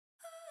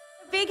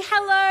Big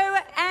hello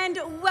and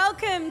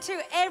welcome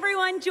to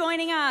everyone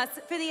joining us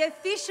for the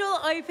official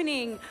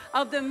opening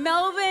of the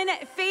Melbourne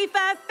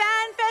FIFA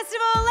Fan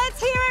Festival. Let's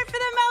hear it for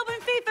the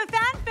Melbourne FIFA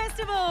Fan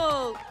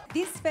Festival.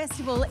 This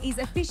festival is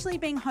officially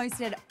being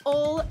hosted at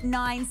all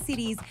 9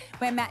 cities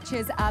where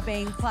matches are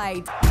being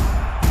played.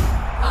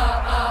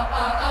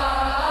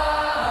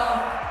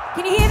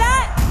 Can you hear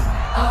that?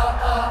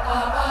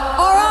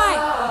 All right,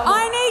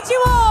 I need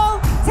you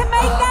all to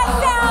make that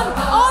sound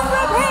on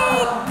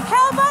repeat.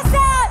 Help us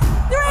out.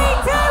 3, 2,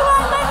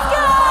 1, let's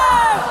go!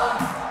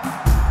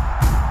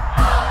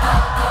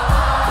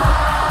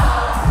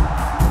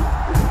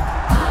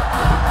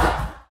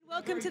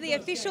 Welcome to the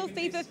official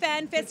FIFA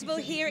Fan Festival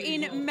here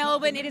in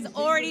Melbourne. It has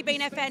already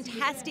been a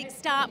fantastic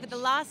start with the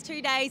last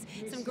 2 days,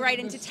 some great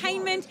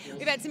entertainment.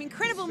 We've had some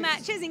incredible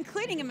matches,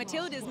 including a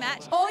Matildas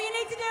match. All you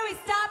need to do is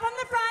start from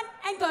the front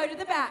and go to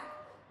the back.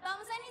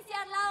 Vamos a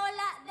iniciar la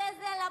ola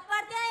desde la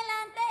parte de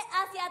adelante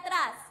hacia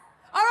atrás.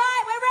 All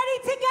right, we're ready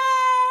to go.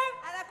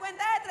 A la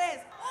cuenta de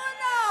 3.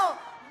 1,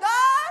 2,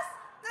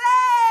 3.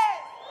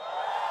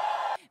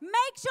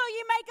 Make sure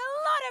you make a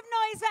lot of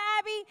noise for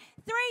Abby.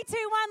 3,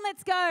 2, 1,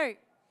 let's go.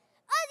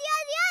 Odi,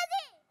 odi,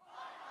 odi.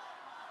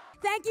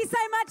 Thank you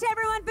so much,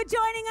 everyone, for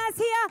joining us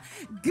here.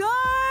 Go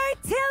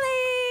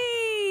Tilly!